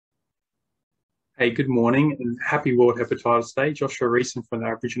Hey, good morning and happy World Hepatitis Day. Joshua Riessen from the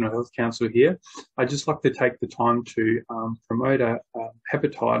Aboriginal Health Council here. I'd just like to take the time to promote a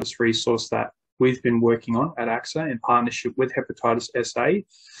hepatitis resource that we've been working on at AHCSA in partnership with Hepatitis SA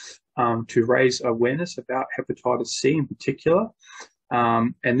to raise awareness about hepatitis C in particular.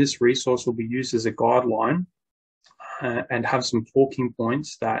 And this resource will be used as a guideline and have some talking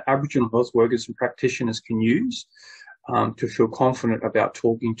points that Aboriginal health workers and practitioners can use to feel confident about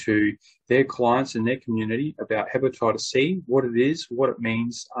talking to their clients and their community about hepatitis C, what it is, what it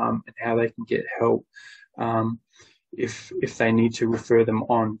means, and how they can get help if they need to refer them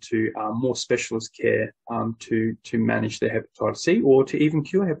on to more specialist care to manage their hepatitis C or to even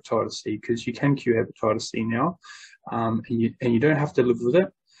cure hepatitis C, because you can cure hepatitis C now, and you don't have to live with it,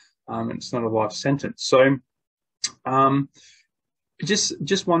 and it's not a life sentence. So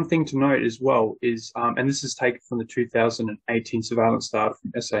just one thing to note as well is, and this is taken from the 2018 surveillance data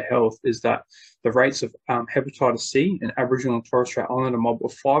from SA Health, is that the rates of hepatitis C in Aboriginal and Torres Strait Islander mob are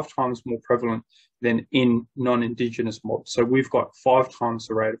 5 times more prevalent than in non-Indigenous mobs. So we've got 5 times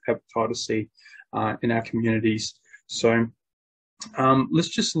the rate of hepatitis C in our communities. So let's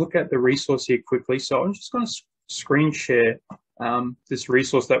just look at the resource here quickly. So I'm just going to screen share this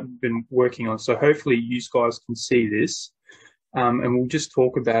resource that we've been working on. So hopefully you guys can see this. And we'll just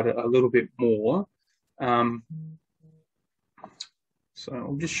talk about it a little bit more. So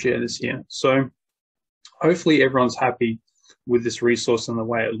I'll just share this here. So hopefully everyone's happy with this resource and the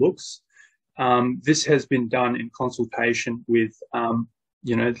way it looks. This has been done in consultation with,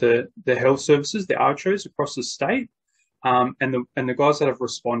 the health services, the AHCSA across the state, and the guys that have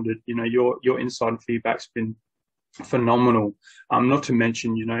responded. Your insight and feedback's been phenomenal. Not to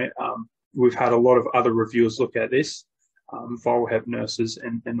mention, we've had a lot of other reviewers look at this. Viral hep nurses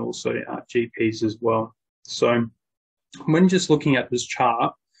and also GPs as well. So when just looking at this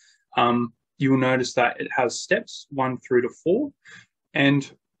chart, you will notice that it has steps 1 through to 4, and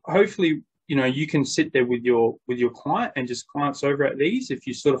hopefully you can sit there with your client and just glance over at these. If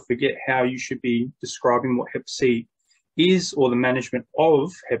you sort of forget how you should be describing what Hep C is or the management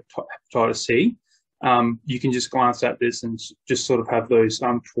of hepatitis C, you can just glance at this and just sort of have those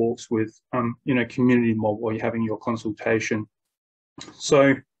talks with, community mob while you're having your consultation.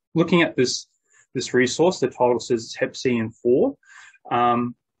 So looking at this resource, the title says it's Hep C in 4,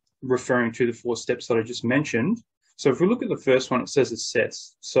 referring to the 4 steps that I just mentioned. So if we look at the first one, it says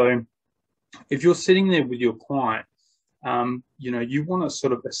assess. So if you're sitting there with your client, you want to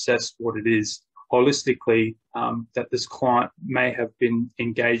sort of assess what it is holistically that this client may have been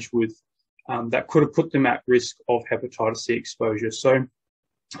engaged with that could have put them at risk of hepatitis C exposure. So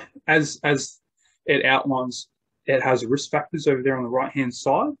as it outlines, it has risk factors over there on the right-hand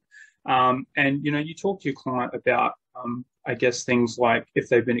side. And, you talk to your client about, things like if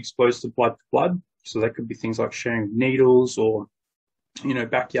they've been exposed to blood. So that could be things like sharing needles or,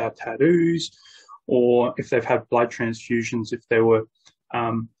 backyard tattoos, or if they've had blood transfusions, if they were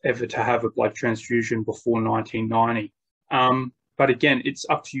ever to have a blood transfusion before 1990. But again, it's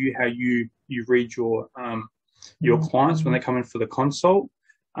up to you how you read your clients when they come in for the consult,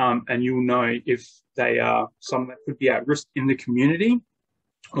 and you'll know if they are someone that could be at risk in the community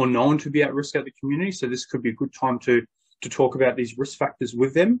or known to be at risk at the community. So this could be a good time to talk about these risk factors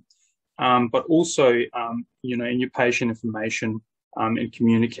with them, but also, in your patient information in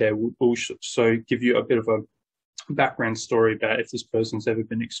Communicare will also give you a bit of a background story about if this person's ever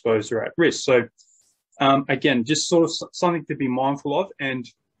been exposed or at risk. So again, just sort of something to be mindful of, and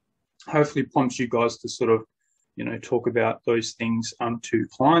hopefully prompts you guys to sort of, talk about those things to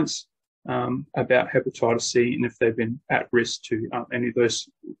clients about hepatitis C and if they've been at risk to any of those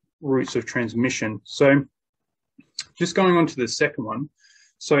routes of transmission. So just going on to the second one,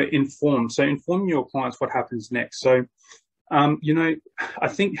 so inform. So inform your clients what happens next. So, I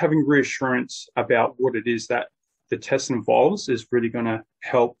think having reassurance about what it is that the test involves is really going to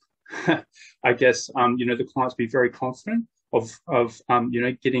help the clients be very confident of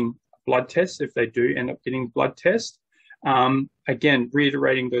getting blood tests if they do end up getting blood test. Again,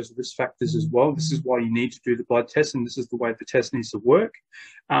 reiterating those risk factors as well. This is why you need to do the blood test, and this is the way the test needs to work.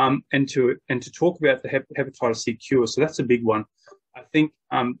 And to talk about the hepatitis C cure. So that's a big one. I think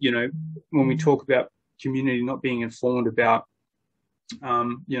when we talk about community not being informed about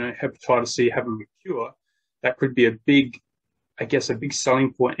hepatitis C having a cure, that could be a big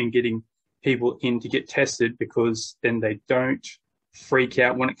selling point in getting people in to get tested, because then they don't freak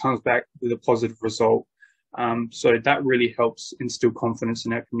out when it comes back with a positive result. So that really helps instill confidence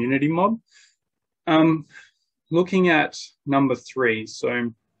in our community mob. Looking at number 3,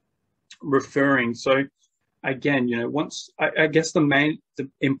 so referring. So again, I guess the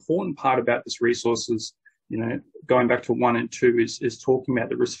important part about this resource is, going back to 1 and 2 is talking about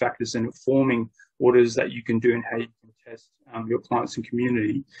the risk factors and informing what it is that you can do and how you can test your clients and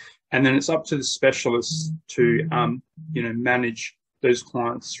community. And then it's up to the specialists to, manage those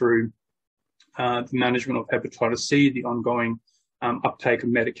clients through the management of hepatitis C, the ongoing uptake of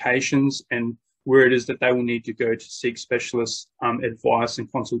medications, and where it is that they will need to go to seek specialist advice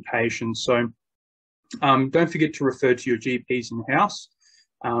and consultation. So don't forget to refer to your GPs in-house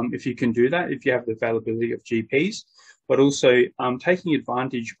if you can do that, if you have the availability of GPs, but also taking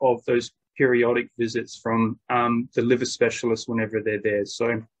advantage of those periodic visits from the liver specialist whenever they're there.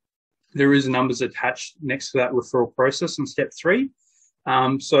 So there is numbers attached next to that referral process in step 3.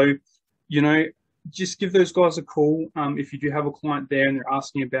 So, just give those guys a call if you do have a client there and they're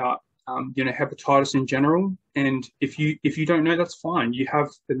asking about, hepatitis in general. And if you don't know, that's fine. You have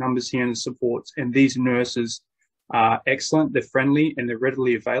the numbers here and the supports, and these nurses are excellent. They're friendly and they're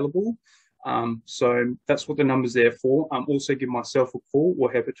readily available. So that's what the number's there for. Also give myself a call,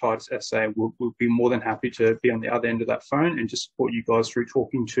 or Hepatitis SA. We'll be more than happy to be on the other end of that phone and just support you guys through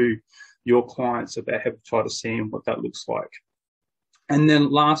talking to your clients about hepatitis C and what that looks like. And then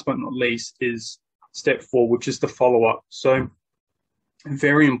last but not least is step 4, which is the follow-up. So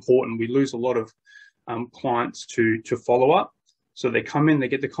very important. We lose a lot of clients to follow up. So they come in, they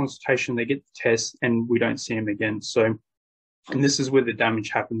get the consultation, they get the test, and we don't see them again. So, and this is where the damage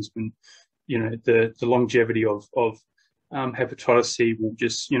happens when, the longevity of hepatitis C will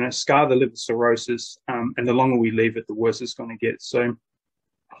just, scar the liver cirrhosis. And the longer we leave it, the worse it's going to get. So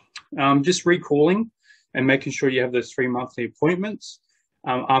just recalling and making sure you have those 3 monthly appointments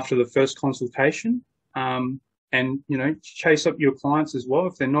after the first consultation. And, chase up your clients as well.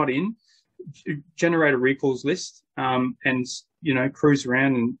 If they're not in, generate a recalls list and, cruise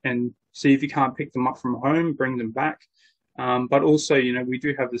around and see if you can't pick them up from home, bring them back. But also, we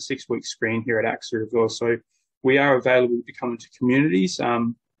do have the 6-week screen here at AHCSA as well. So we are available to come into communities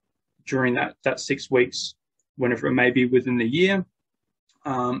during that 6 weeks, whenever it may be within the year.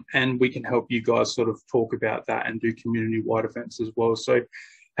 And we can help you guys sort of talk about that and do community-wide events as well. So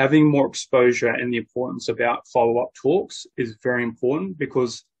having more exposure and the importance about follow-up talks is very important,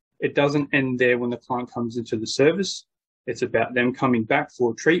 because it doesn't end there when the client comes into the service. It's about them coming back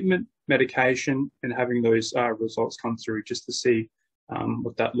for treatment, medication, and having those results come through just to see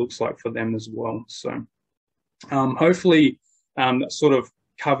what that looks like for them as well. So hopefully that sort of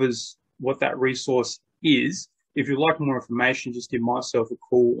covers what that resource is. If you'd like more information, just give myself a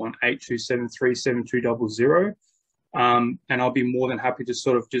call on 82737200. And I'll be more than happy to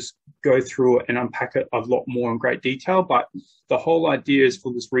sort of just go through it and unpack it a lot more in great detail. But the whole idea is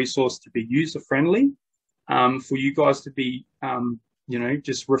for this resource to be user-friendly, for you guys to be,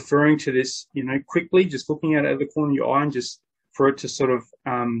 just referring to this, quickly, just looking at it at the corner of your eye, and just for it to sort of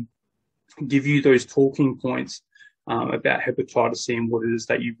give you those talking points about hepatitis C and what it is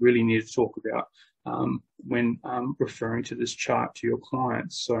that you really need to talk about when referring to this chart to your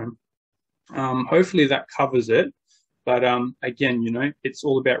clients. So hopefully that covers it. But again, it's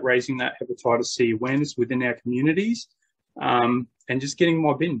all about raising that hepatitis C awareness within our communities and just getting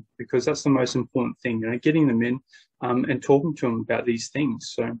mob in, because that's the most important thing, getting them in and talking to them about these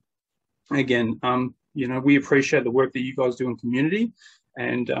things. So again, we appreciate the work that you guys do in community,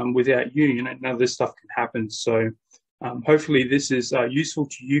 and without you, none of this stuff can happen. So hopefully this is useful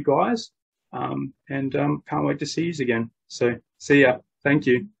to you guys, and can't wait to see you again. So see ya. Thank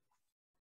you.